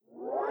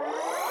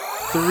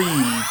3,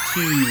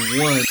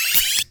 2, 1.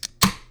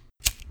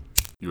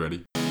 You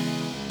ready?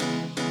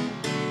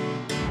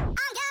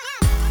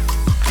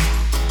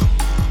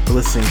 You're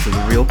listening to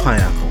the Real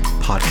Pineapple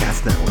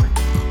Podcast Network.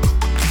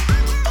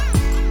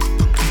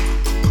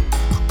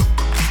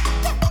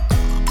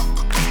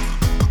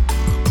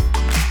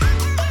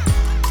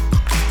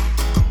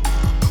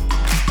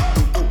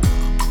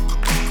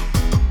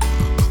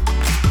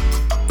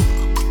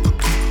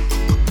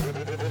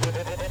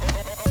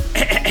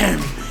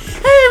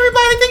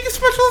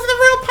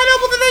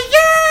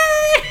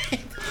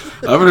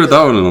 I haven't heard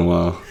that one in a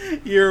while.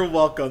 You're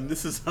welcome.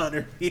 This is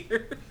Hunter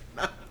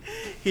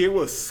here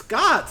with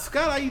Scott.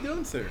 Scott, how you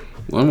doing, sir?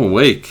 Well, I'm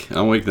awake.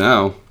 I'm awake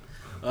now.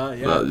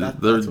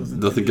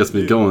 Nothing gets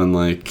me going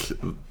like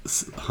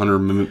Hunter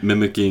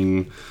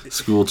mimicking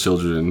school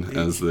children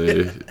as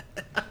they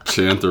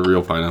chant the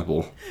Real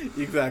Pineapple.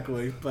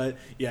 Exactly. But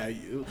yeah,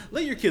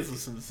 let your kids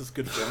listen. This is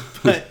good for them.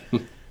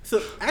 But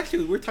so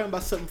actually, we're talking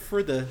about something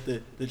for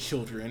the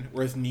children,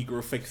 or as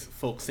Negro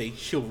folks say,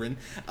 children.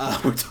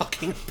 We're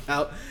talking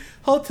about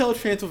Hotel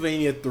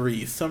Transylvania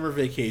 3, Summer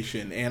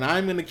Vacation. And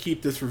I'm going to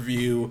keep this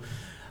review,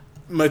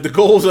 the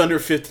goal is under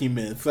 15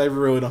 minutes. I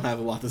really don't have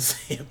a lot to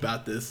say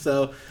about this.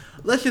 So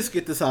let's just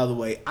get this out of the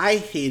way. I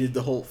hated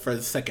for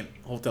the second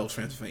Hotel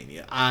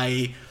Transylvania.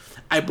 I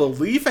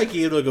believe I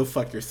gave it a Go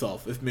Fuck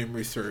Yourself, if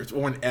memory serves,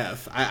 or an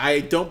F. I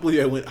don't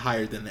believe I went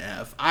higher than the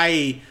F.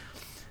 I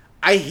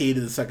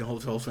hated the second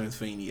Hotel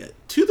Transylvania.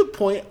 To the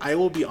point, I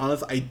will be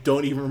honest, I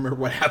don't even remember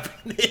what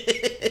happened.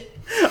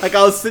 Like,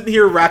 I was sitting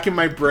here racking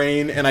my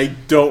brain, and I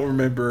don't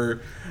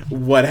remember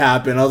what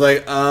happened. I was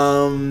like,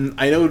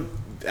 I know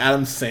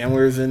Adam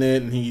Sandler's in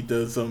it, and he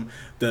does the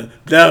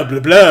blah, blah,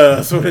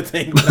 blah sort of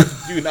thing, but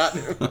I do not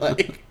know,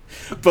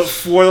 but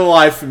for the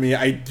life of me,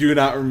 I do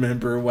not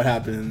remember what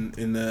happened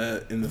in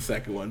the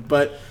second one.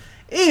 But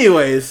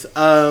anyways, it's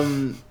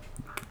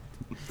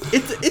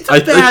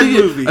a bad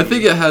movie. I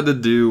think it had to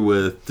do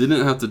with,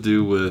 didn't it have to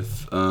do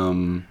with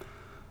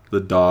the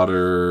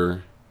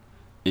daughter,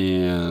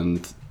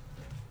 and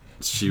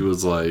she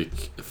was like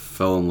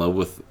fell in love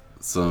with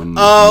some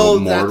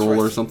mortal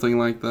or something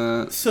like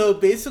that. So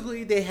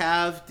basically, they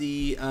have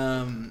the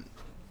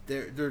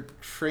they're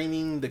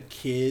training the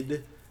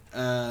kid,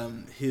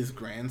 his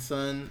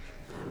grandson,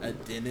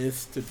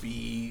 Dennis, to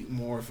be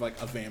more of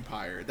like a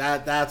vampire.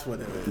 That's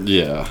what it is.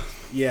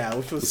 Yeah,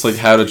 which was, it's like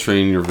How to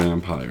Train Your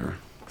Vampire.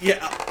 Yeah.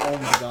 Oh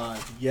my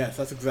God. Yes,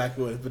 that's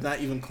exactly what it is. But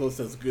not even close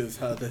as good as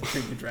How to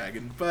Train Your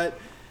Dragon. But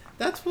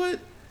that's what.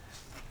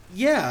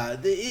 Yeah,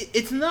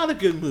 it's not a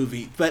good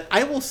movie. But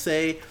I will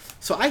say,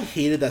 so I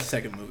hated that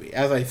second movie.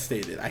 As I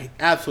stated, I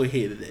absolutely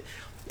hated it.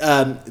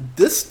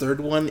 This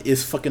third one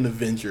is fucking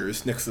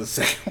Avengers next to the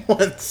second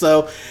one.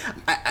 So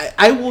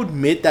I will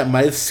admit that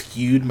might have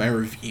skewed my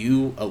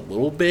review a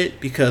little bit,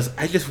 because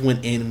I just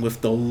went in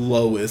with the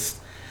lowest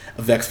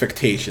of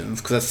expectations,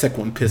 because that second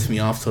one pissed me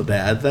off so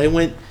bad that I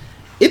went,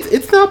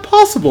 it's not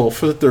possible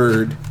for the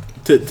third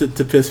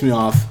to piss me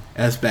off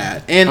as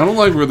bad. And I don't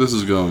like where this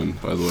is going,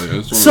 by the way.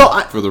 I just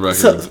want for the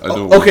record, I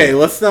don't. Okay,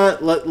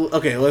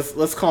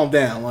 let's calm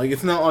down. Like,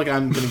 it's not like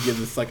I'm gonna give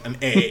this like an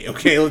A.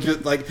 Okay, let's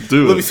just let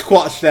me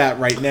squash that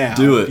right now.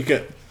 Do it.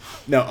 Because,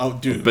 no, I'll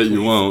do it. I bet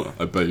you won't.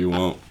 I bet you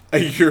won't.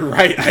 You're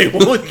right. I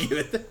won't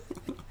give it.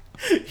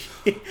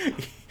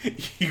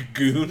 You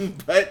goon.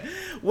 But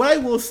what I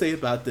will say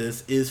about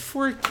this is,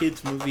 for a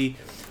kids movie,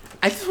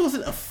 I just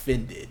wasn't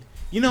offended.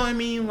 You know what I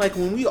mean? Like,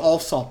 when we all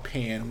saw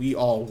Pan, we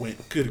all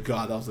went, good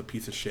God, that was a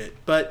piece of shit.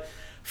 But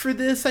for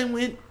this, I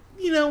went,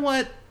 you know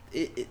what?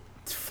 It's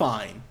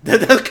fine.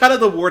 That's kind of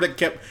the word that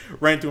kept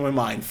running through my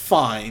mind.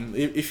 Fine.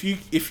 If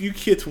you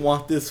kids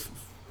want this,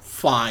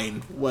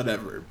 fine.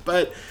 Whatever.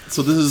 But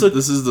so this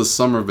is the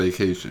Summer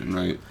Vacation,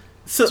 right?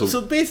 So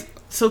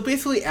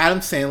basically, Adam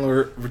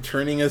Sandler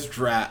returning as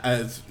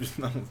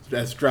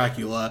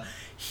Dracula.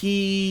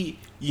 He's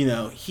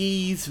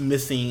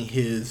missing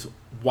his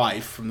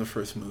wife from the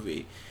first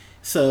movie.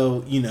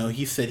 So,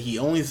 he said he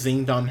only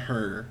zinged on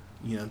her.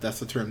 That's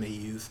the term they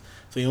use.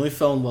 So he only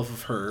fell in love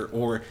with her,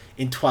 or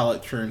in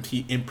Twilight terms,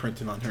 he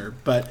imprinted on her.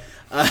 But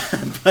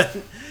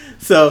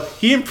so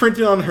he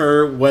imprinted on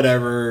her,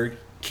 whatever,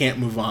 can't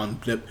move on,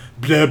 blah,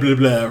 blah, blah,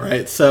 blah,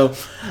 right? So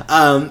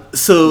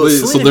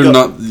they're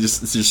not, you're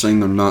saying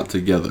they're not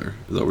together.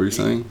 Is that what you're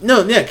saying?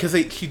 No, yeah, because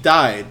she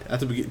died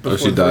at the beginning. Oh,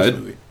 she died?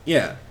 Movie.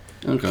 Yeah.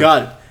 Okay.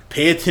 God,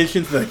 pay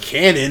attention to the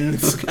canon,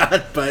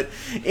 Scott. But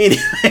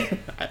anyway,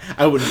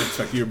 I wouldn't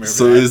expect you to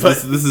remember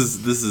that.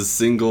 This is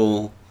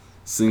single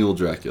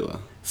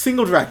Dracula.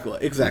 Single Dracula,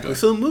 exactly. Okay.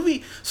 So the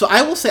movie. So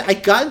I will say, I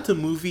got into the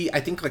movie,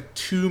 I think, like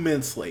 2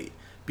 minutes late,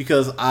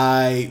 because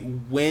I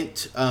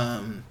went.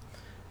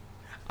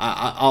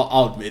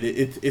 I'll admit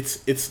it.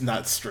 It's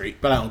not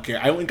straight, but I don't care.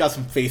 I went and got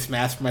some face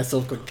masks for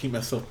myself to keep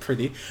myself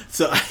pretty.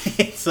 So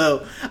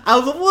I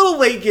was a little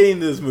late getting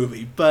into this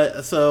movie,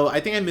 but so I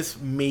think I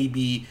missed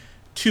maybe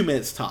 2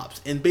 minutes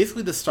tops. And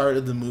basically, the start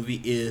of the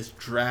movie is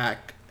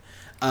Drac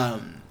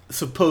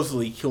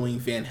supposedly killing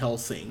Van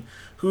Helsing,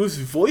 who's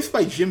voiced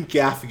by Jim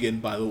Gaffigan,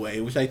 by the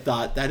way, which I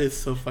thought that is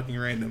so fucking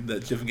random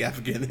that Jim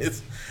Gaffigan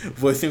is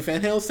voicing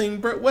Van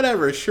Helsing, but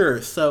whatever,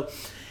 sure. So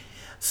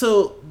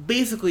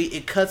basically,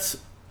 it cuts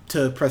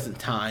to present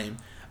time.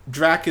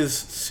 Drac is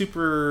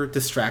super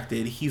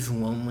distracted. He's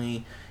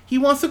lonely. He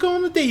wants to go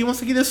on a date. He wants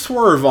to get his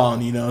swerve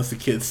on, as the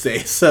kids say.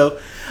 So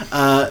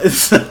I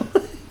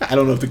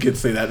don't know if the kids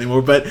say that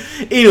anymore. But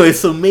anyway,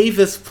 so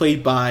Mavis,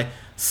 played by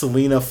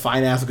Selena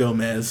Fine-Ass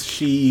Gomez,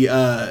 she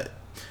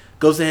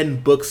goes ahead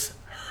and books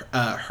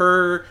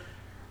her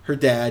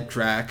dad,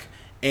 Drac,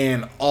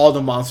 and all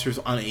the monsters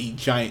on a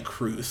giant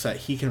cruise so that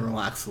he can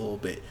relax a little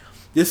bit.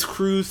 This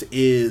cruise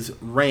is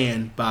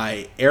ran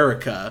by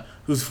Erica,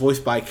 who's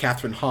voiced by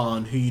Catherine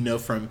Hahn, who you know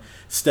from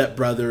Step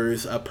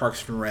Brothers,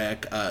 Parks and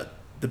Rec,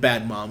 the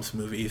Bad Moms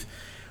movies.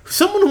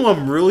 Someone who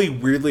I'm really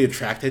weirdly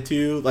attracted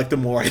to. Like the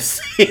more I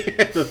see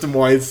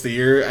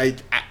her,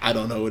 I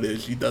don't know what it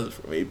is she does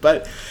for me,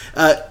 but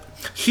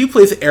she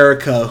plays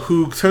Erica,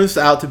 who turns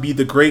out to be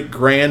the great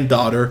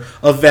granddaughter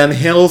of Van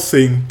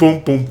Helsing.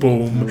 Boom, boom,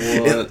 boom.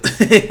 What?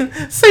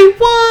 Say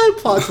what?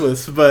 Plot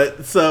twist.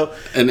 But so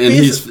and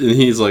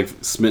he's like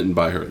smitten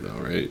by her though,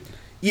 right?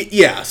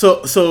 Yeah.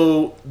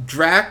 So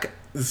Drac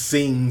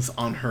zings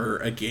on her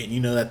again.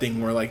 You know that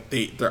thing where like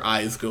their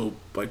eyes go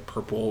like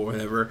purple or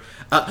whatever.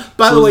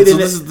 By the way,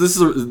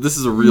 this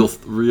is a real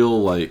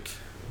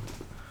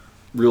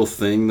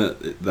thing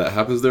that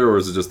happens there, or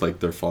is it just like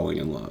they're falling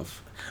in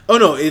love? Oh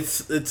no,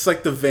 it's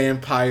like the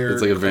vampire.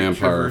 It's like a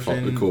vampire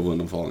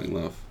equivalent of falling in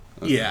love.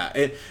 Okay.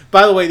 Yeah.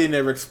 By the way, they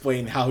never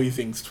explained how he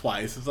sings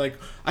twice. It's like,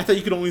 I thought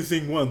you could only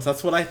sing once.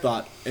 That's what I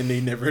thought, and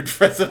they never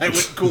addressed it. I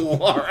went,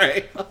 cool, all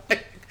right.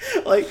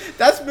 Like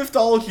that's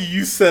mythology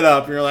you set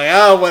up. And you're like,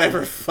 oh,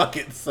 whatever, fuck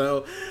it.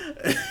 So,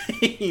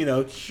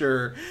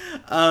 sure.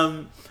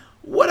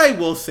 What I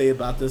will say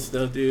about this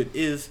though, dude,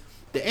 is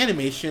the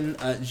animation.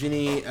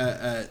 Ginny.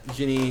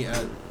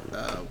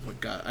 Oh my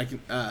god,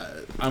 I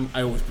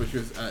always butcher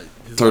his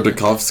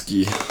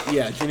Tartakovsky.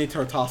 Yeah, Jenny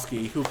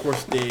Tartakovsky, who of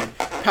course did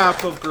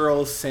Powerpuff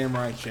Girls,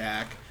 Samurai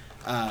Jack.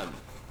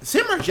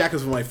 Samurai Jack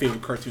is one of my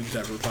favorite cartoons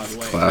ever, by the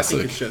way.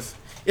 Classic. I think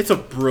it's a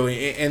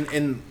brilliant,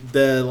 and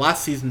the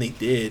last season they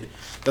did,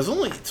 it's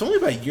only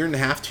about a year and a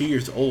half, 2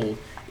 years old,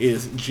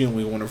 is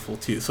genuinely wonderful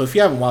too. So if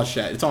you haven't watched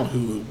that, it's on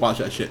Hulu. Watch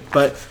that shit.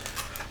 But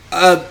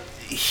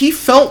he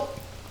felt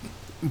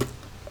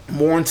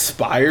more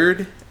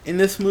inspired in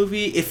this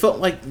movie. It felt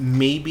like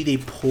maybe they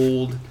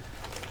pulled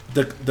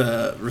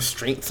the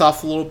restraints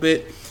off a little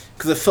bit,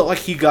 because it felt like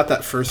he got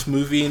that first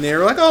movie and they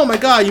were like, oh my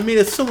god, you made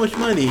us so much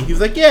money. He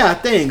was like, yeah,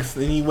 thanks.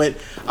 And he went,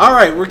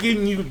 alright, we're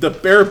giving you the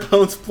bare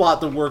bones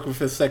plot to work with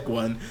the second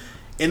one.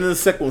 And then the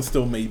second one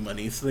still made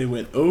money. So they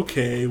went,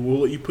 okay, we'll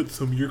let you put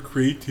some of your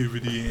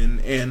creativity in.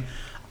 And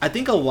I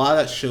think a lot of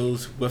that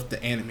shows with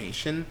the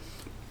animation,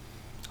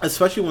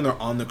 especially when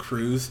they're on the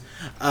cruise.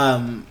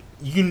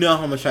 You know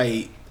how much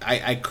I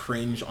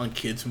cringe on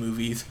kids'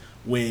 movies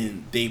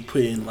when they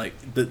put in like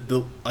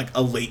the like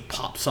a late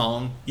pop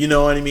song. You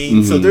know what I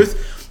mean? Mm-hmm. So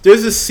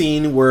there's a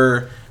scene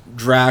where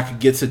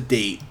Drac gets a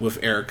date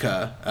with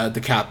Erica,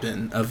 the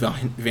captain of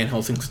Van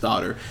Helsing's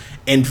daughter,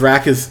 and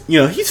Drac is,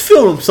 he's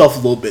feeling himself a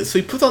little bit, so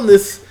he puts on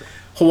this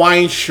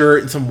Hawaiian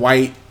shirt and some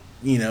white,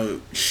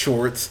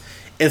 shorts,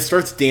 and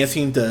starts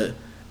dancing to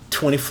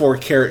 24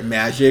 Karat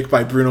Magic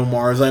by Bruno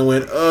Mars. I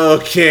went,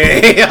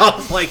 okay. I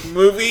was like,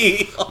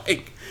 movie,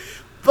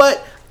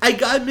 but I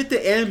gotta admit,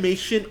 the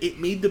animation, it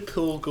made the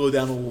pill go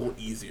down a little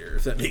easier,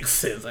 if that makes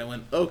sense. I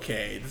went,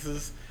 okay, this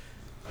is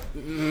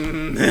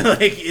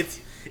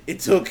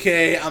it's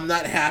okay. I'm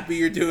not happy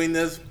you're doing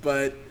this,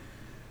 but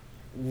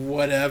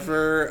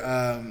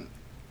whatever.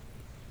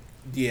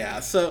 Yeah,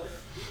 so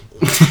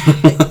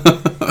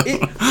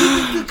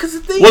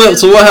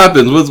So what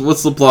happens?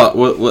 What's the plot?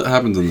 What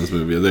happens in this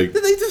movie?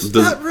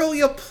 Not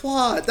really a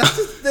plot. That's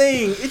the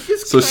thing. It's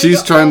just so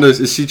she's trying to.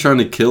 Is she trying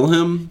to kill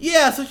him?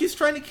 Yeah. So she's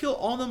trying to kill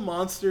all the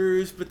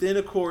monsters, but then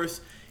of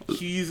course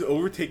he's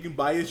overtaken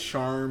by his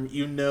charm.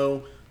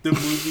 The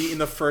movie in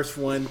the first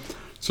one.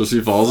 So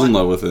she falls in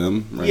love with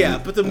him, right? Yeah,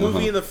 but the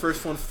movie in the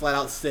first one flat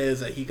out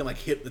says that he can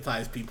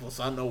hypnotize people.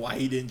 So I don't know why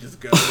he didn't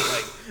just go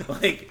fall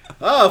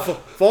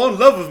in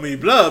love with me,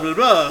 blah blah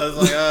blah. I was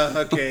like,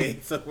 okay,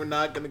 so we're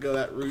not gonna go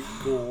that route.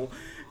 Cool.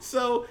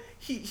 So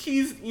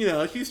she's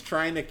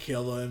trying to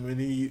kill him,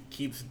 and he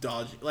keeps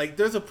dodging.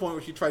 There's a point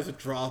where she tries to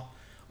drop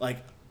a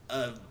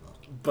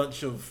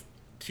bunch of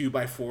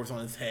 2x4s on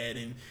his head,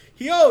 and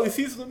he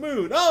sees the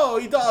moon. Oh,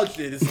 he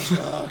dodged it. It's like,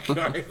 oh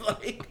god,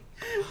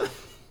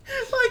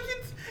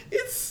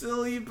 it's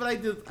silly, but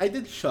I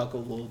did chuckle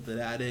a little bit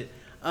at it.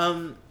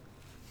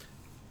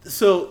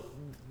 So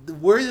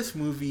where this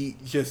movie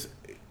just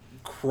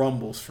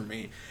crumbles for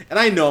me, and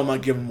I know I'm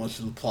not giving much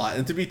of the plot,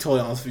 and to be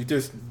totally honest with you,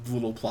 there's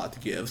little plot to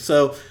give.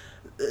 So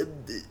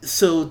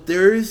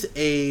there's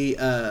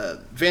a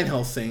Van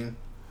Helsing,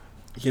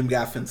 Jim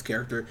Gaffigan's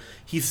character.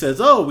 He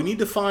says, "Oh, we need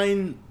to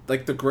find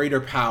the greater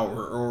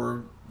power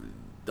or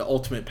the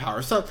ultimate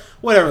power,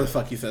 whatever the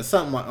fuck he says,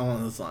 something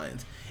along those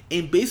lines."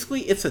 And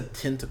basically, it's a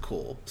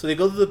tentacle. So they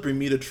go to the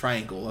Bermuda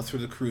Triangle. That's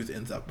where the cruise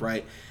ends up,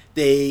 right?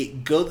 they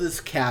go to this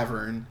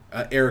cavern.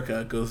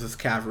 Erica goes to this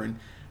cavern,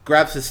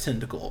 grabs his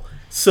tentacle.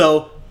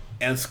 So,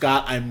 and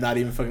Scott, I'm not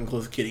even fucking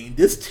close to kidding.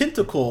 This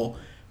tentacle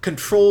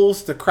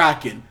controls the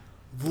Kraken.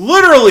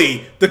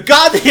 Literally, the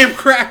goddamn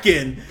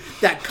Kraken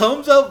that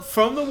comes up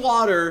from the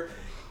water,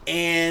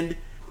 and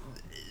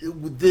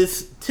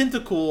this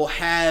tentacle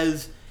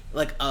has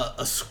like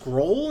a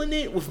scroll in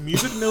it with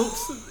music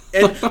notes.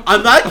 And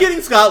I'm not kidding,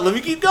 Scott. Let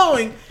me keep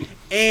going.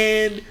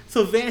 And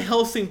so Van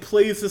Helsing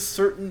plays this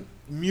certain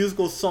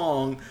musical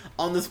song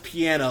on this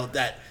piano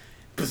that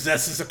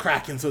possesses the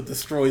Kraken, so it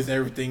destroys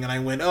everything. And I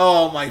went,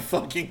 oh my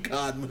fucking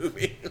god,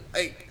 movie.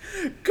 Like,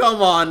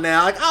 come on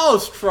now. Like, I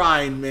was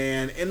trying,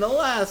 man. In the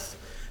last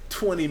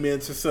 20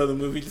 minutes or so, the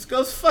movie just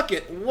goes, fuck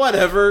it,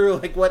 whatever.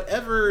 Like,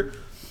 whatever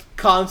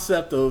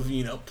concept of,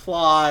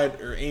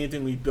 plot or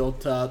anything we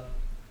built up,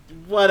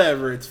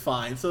 whatever, it's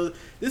fine. So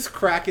this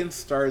Kraken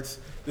starts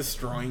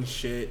destroying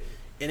shit,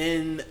 and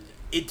then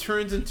it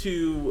turns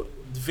into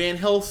Van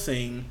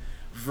Helsing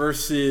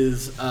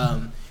versus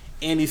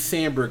Andy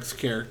Samberg's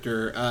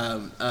character,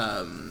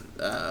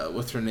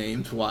 what's her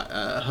name's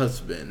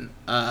husband,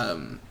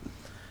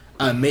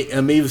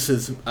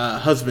 Mavis's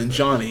husband,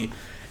 Johnny.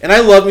 And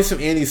I love me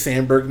some Andy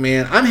Samberg,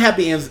 man. I'm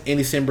happy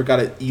Andy Samberg got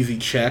an easy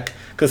check,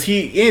 because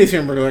Andy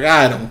Samberg was like,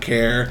 I don't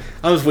care.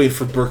 I was waiting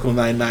for Brooklyn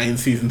Nine-Nine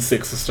season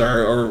 6 to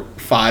start, or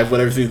 5,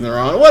 whatever season they're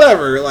on,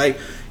 whatever. Like,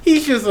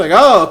 he's just like,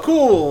 oh,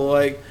 cool.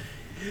 Like,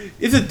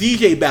 it's a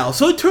DJ battle.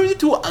 So it turns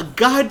into a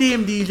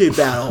goddamn DJ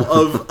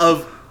battle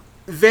of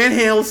Van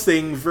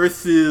Helsing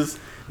versus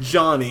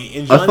Johnny.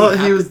 And Johnny, I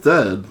thought he was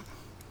dead.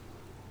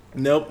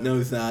 Nope, no,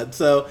 he's not.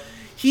 So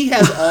he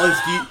has all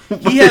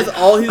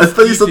his. I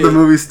thought you said the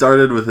movie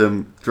started with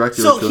him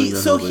Dracula killing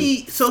So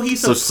he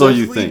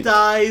supposedly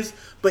dies,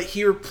 but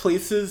he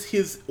replaces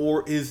his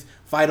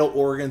vital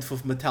organs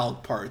with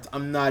metallic parts.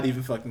 I'm not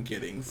even fucking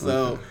kidding.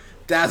 So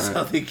that's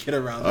how they get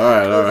around. All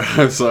right.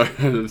 I'm sorry.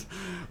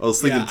 I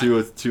was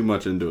thinking too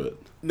much into it.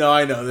 No,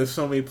 I know. There's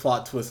so many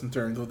plot twists and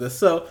turns with this.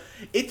 So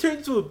it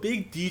turns into a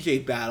big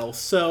DJ battle.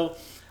 So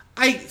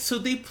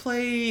they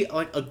play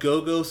like a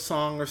go-go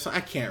song or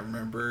something. I can't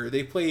remember.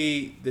 They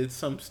did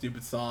some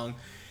stupid song.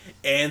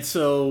 And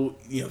so,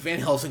 Van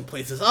Helsing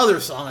plays this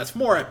other song that's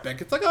more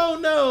epic. It's like, oh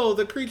no,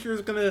 the creature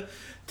is going to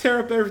tear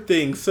up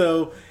everything.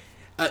 So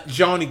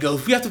Johnny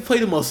goes, we have to play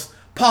the most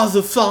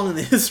positive song in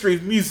the history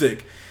of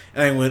music.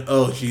 And I went,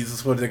 oh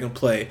Jesus, what are they going to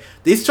play?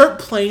 They start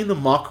playing the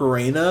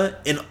Macarena,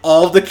 and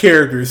all the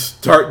characters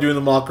start doing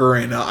the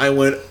Macarena. I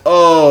went,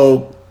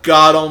 oh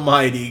God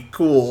almighty,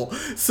 cool.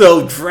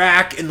 So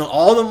Drac and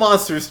all the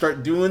monsters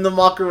start doing the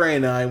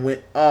Macarena. I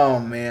went, oh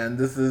man,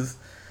 this is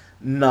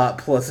not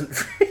pleasant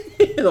for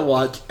me to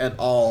watch at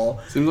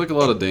all. Seems like a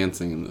lot of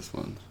dancing in this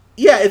one.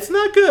 Yeah, it's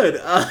not good.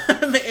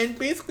 And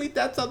basically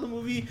that's how the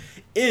movie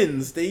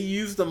ends. They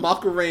use the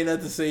Macarena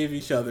to save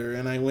each other,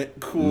 and I went,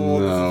 cool.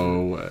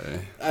 No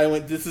way. I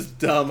went, this is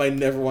dumb. I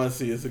never want to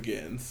see this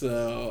again.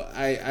 So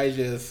I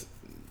just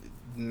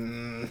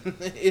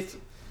it's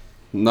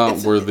not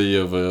worthy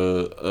of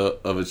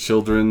a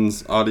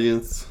children's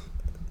audience.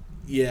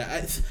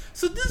 Yeah.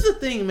 So this is the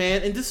thing,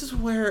 man, and this is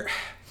where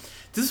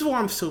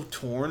I'm so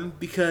torn,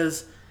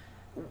 because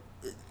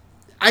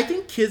I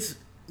think kids'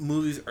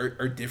 movies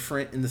are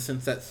different in the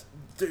sense that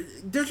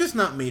they're just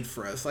not made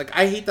for us. Like,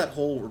 I hate that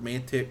whole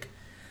romantic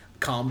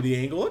comedy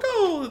angle. Like,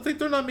 oh, it's like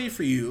they're not made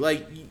for you.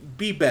 Like,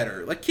 be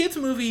better. Like, kids'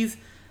 movies,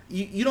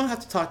 you don't have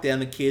to talk down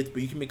to kids,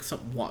 but you can make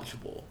something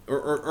watchable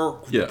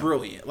or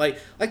brilliant. Like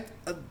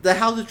the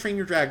How to Train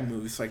Your Dragon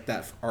movies like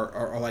that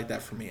are like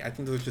that for me. I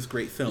think those are just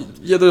great films.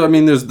 Yeah,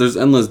 there's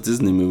endless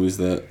Disney movies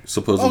that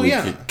supposedly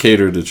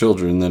cater to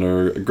children that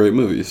are great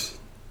movies.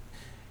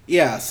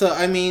 Yeah, so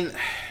I mean,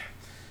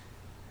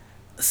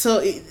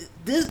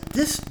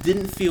 this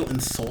didn't feel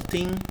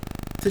insulting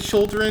to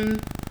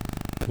children,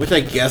 which I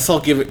guess I'll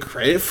give it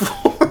credit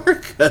for,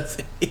 because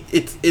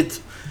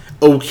it's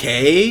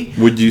okay.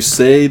 Would you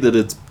say that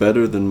it's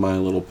better than My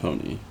Little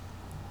Pony?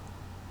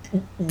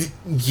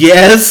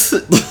 Yes,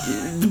 but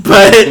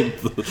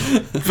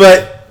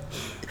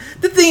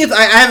the thing is,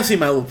 I haven't seen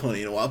My Little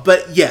Pony in a while.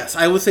 But yes,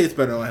 I would say it's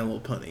better than My Little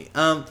Pony.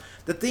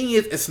 The thing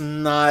is, it's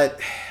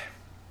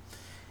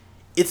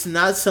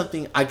not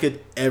something I could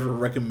ever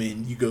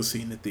recommend you go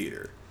see in the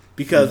theater,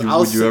 because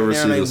would you ever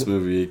see this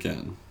movie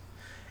again?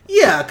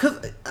 Yeah,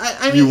 because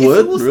I mean, you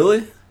would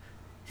really.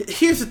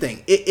 Here's the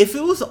thing: if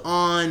it was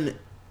on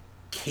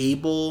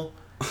cable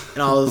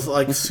and I was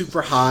like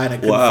super high and I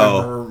couldn't find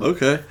my remote.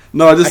 Okay.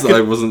 No, I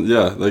wasn't.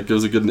 Yeah, like it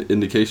was a good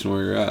indication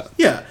where you're at.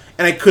 Yeah,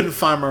 and I couldn't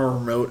find my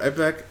remote. I'd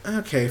be like,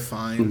 okay,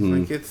 fine.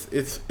 Mm-hmm. Like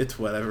it's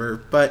whatever.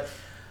 But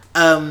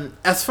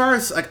as far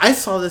as like, I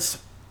saw this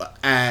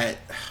at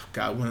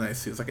God, when did I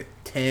see it? It was like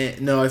at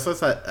 10. No, I saw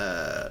this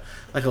at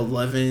like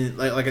 11,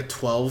 like at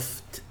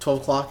 12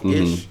 o'clock ish,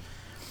 mm-hmm.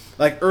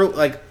 Like early,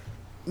 like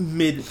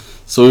mid.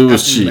 So it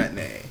was cheap.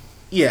 Matinee.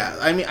 Yeah,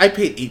 I mean, I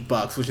paid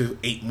 $8, which is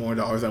 $8 more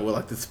I would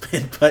like to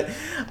spend. But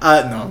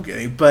no, I'm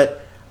kidding.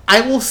 But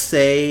I will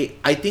say,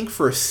 I think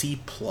for a C+,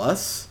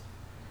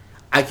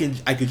 I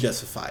could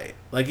justify it.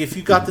 Like if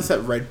you got this at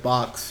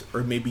Redbox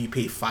or maybe you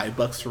pay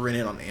 $5 to rent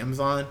it on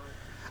Amazon,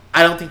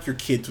 I don't think your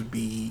kids would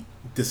be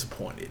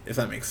disappointed, if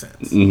that makes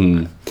sense.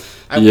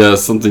 Yeah,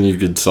 something you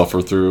could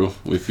suffer through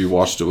if you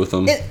watched it with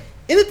them.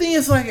 And the thing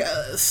is, like,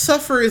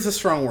 suffer is a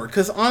strong word.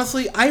 Because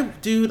honestly,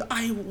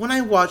 when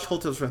I watched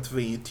Hotel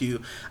Transylvania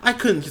 2, I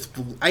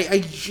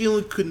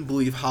genuinely couldn't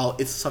believe how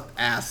it sucked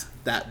ass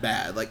that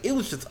bad. Like, it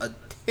was just a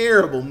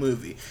terrible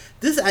movie.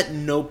 This at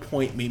no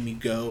point made me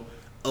go,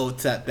 oh,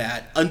 it's that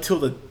bad. Until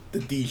the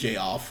DJ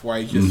off, where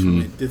I just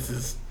went, this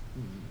is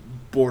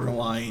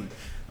borderline.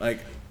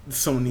 Like,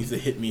 someone needs to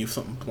hit me with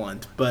something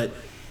blunt. But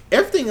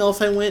everything else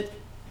I went,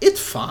 it's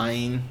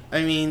fine.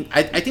 I mean,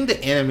 I think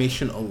the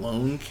animation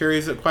alone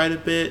carries it quite a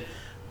bit,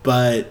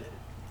 but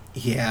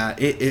yeah,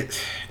 it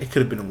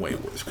could have been way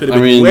worse. Could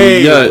have been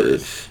way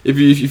worse. If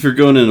you're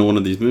going into one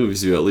of these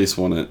movies, you at least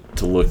want it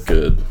to look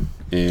good,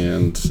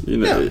 and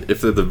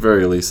if at the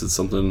very least it's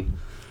something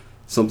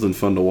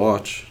fun to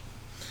watch.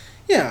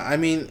 Yeah, I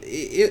mean,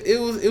 it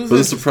was.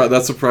 But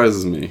that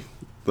surprises me.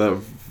 That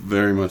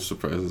very much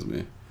surprises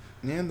me.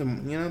 Yeah,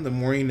 the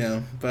more you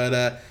know,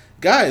 but.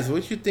 Guys,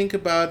 what you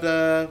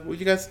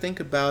guys think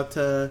about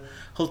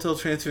Hotel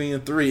Transylvania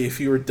 3 if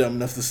you were dumb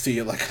enough to see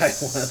it like I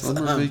was?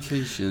 Summer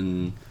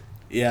Vacation.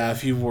 Yeah,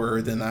 if you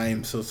were, then I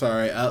am so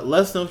sorry.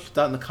 Let us know what you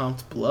thought in the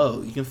comments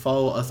below. You can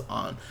follow us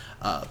on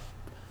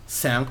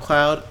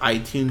SoundCloud,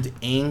 iTunes,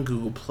 and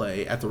Google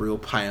Play at The Real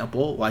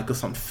Pineapple. Like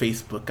us on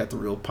Facebook at The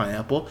Real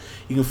Pineapple.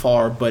 You can follow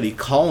our buddy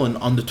Colin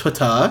on the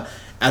Twitter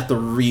at The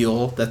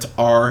Real, that's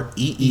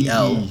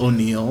REEL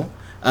O'Neill.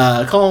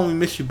 Colin, we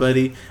miss you,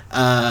 buddy.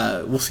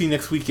 We'll see you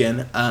next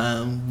weekend.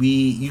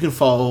 You can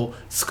follow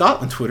Scott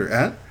on Twitter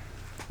at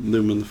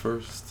Newman the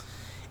First.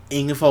 And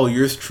you can follow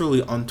yours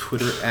truly on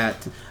Twitter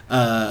at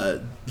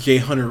J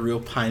Hunter Real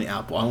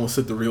Pineapple. I almost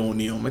said the Real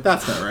O'Neill. I'm like,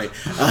 that's not right.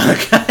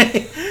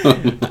 Okay.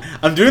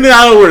 I'm doing it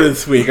out of order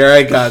this week. All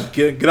right, God,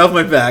 get off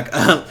my back.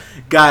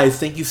 Guys,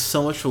 thank you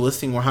so much for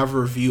listening. We'll have a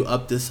review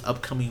up this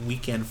upcoming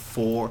weekend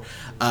for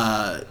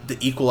The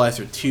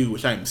Equalizer 2,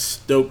 which I'm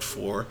stoked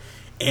for.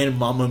 And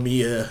Mamma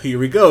Mia, here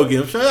we go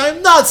again. Which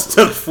I'm not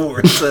stoked for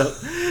it, so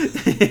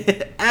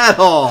at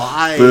all.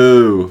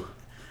 Boo.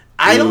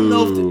 I don't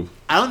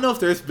know if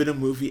there's been a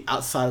movie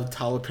outside of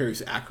Tyler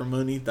Perry's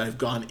Acrimony that I've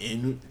gone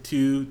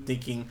into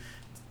thinking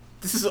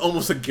this is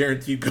almost a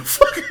guarantee go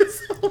fuck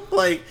yourself.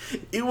 Like,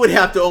 it would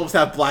have to almost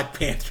have Black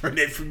Panther in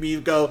it for me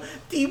to go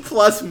D+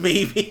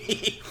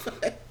 maybe.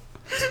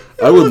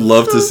 I would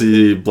love to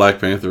see Black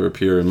Panther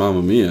appear in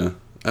Mamma Mia.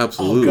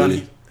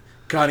 Absolutely.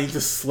 God, he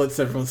just slits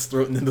everyone's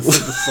throat and then just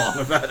sings a song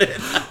about it.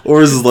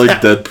 Or is it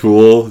like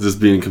Deadpool, just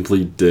being a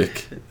complete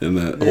dick in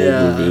that whole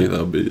movie? That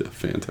would be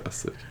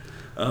fantastic.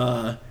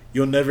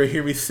 You'll never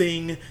hear me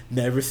sing,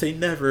 never say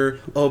never.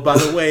 Oh, by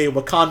the way,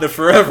 Wakanda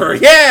forever.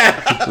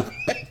 Yeah!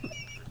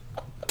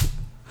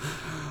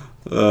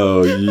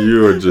 Oh,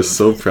 you are just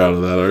so proud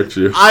of that, aren't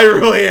you? I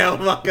really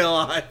am, I'm not gonna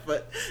lie.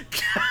 But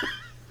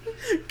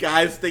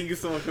guys, thank you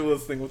so much for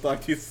listening. We'll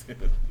talk to you soon.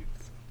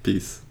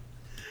 Peace.